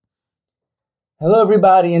Hello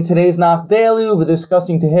everybody, in today's Nach Daily we'll be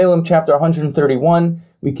discussing Tehillim chapter 131.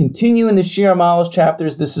 We continue in the Shir HaMaalos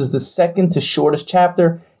chapters. This is the second to shortest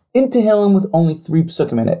chapter in Tehillim with only 3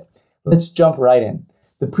 psukim in it. Let's jump right in.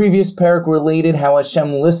 The previous parak related how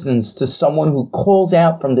Hashem listens to someone who calls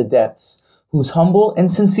out from the depths, who's humble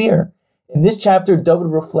and sincere. In this chapter, David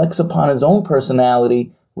reflects upon his own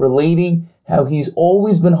personality, relating how he's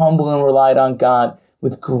always been humble and relied on God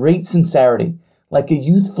with great sincerity, like a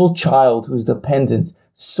youthful child who's dependent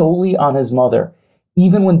solely on his mother.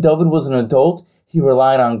 Even when David was an adult, he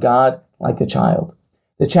relied on God like a child.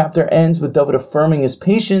 The chapter ends with David affirming his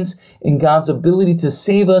patience in God's ability to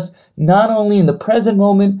save us, not only in the present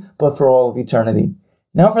moment, but for all of eternity.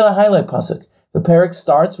 Now for the highlight pasuk. The parak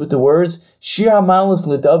starts with the words, Shir HaMaalos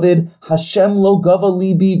LeDavid, Hashem lo gava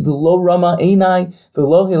libi, v'lo rama einai,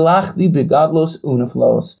 v'lo hilachdi begadlos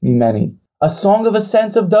uniflos, mimeni. A song of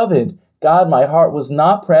ascents of David. God, my heart was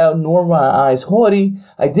not proud, nor my eyes haughty.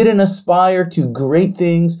 I didn't aspire to great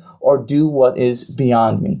things or do what is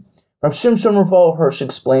beyond me. Rav Shimshon Raphael Hirsch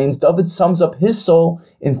explains, David sums up his soul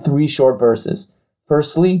in 3 short verses.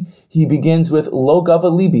 Firstly, he begins with Lo gava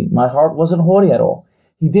libi, my heart wasn't haughty at all.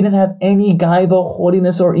 He didn't have any gaiva,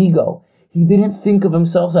 haughtiness, or ego. He didn't think of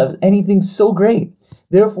himself as anything so great.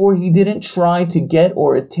 Therefore, he didn't try to get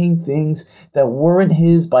or attain things that weren't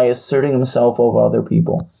his by asserting himself over other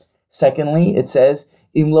people. Secondly, it says,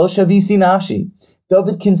 Im lo shavisi nafshi.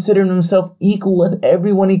 David considered himself equal with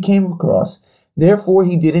everyone he came across. Therefore,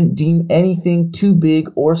 he didn't deem anything too big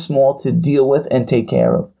or small to deal with and take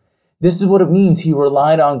care of. This is what it means he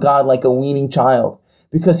relied on God like a weaning child,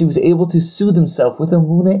 because he was able to soothe himself with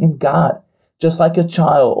emunah in God. Just like a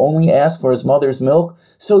child only asked for his mother's milk,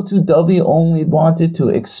 so too David only wanted to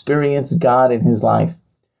experience God in his life.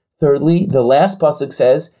 Thirdly, the last pasuk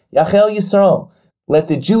says, Yachel Yisrael. Let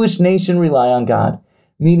the Jewish nation rely on God.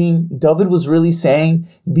 Meaning, David was really saying,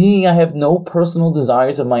 being I have no personal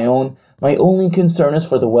desires of my own, my only concern is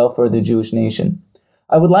for the welfare of the Jewish nation.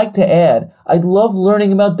 I would like to add, I love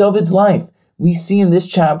learning about David's life. We see in this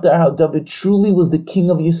chapter how David truly was the king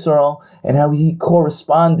of Yisrael and how he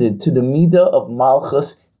corresponded to the midah of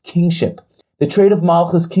Malchus kingship. The trait of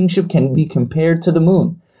Malchus kingship can be compared to the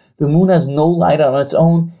moon. The moon has no light on its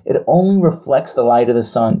own, it only reflects the light of the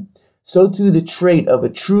sun. So too the trait of a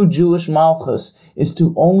true Jewish Malchus is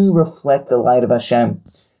to only reflect the light of Hashem.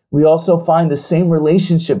 We also find the same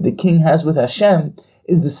relationship the king has with Hashem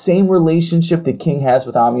is the same relationship the king has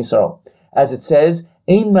with Am Yisrael. As it says,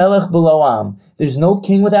 Ein melech below am. There's no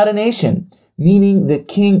king without a nation, meaning the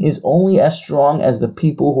king is only as strong as the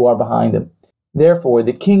people who are behind him. Therefore,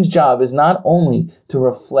 the king's job is not only to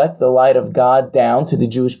reflect the light of God down to the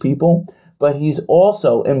Jewish people, but he's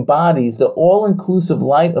also embodies the all-inclusive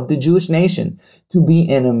light of the Jewish nation to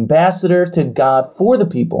be an ambassador to God for the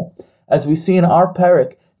people. As we see in our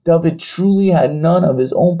parak, David truly had none of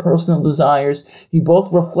his own personal desires. He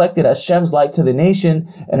both reflected Hashem's light to the nation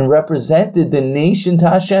and represented the nation to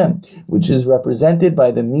Hashem, which is represented by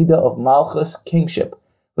the midah of Malchus kingship.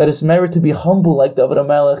 Let us merit to be humble like David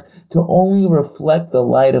HaMelech, to only reflect the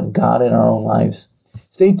light of God in our own lives.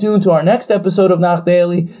 Stay tuned to our next episode of Nach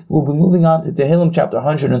Daily. We'll be moving on to Tehillim chapter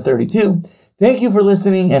 132. Thank you for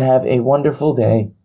listening and have a wonderful day.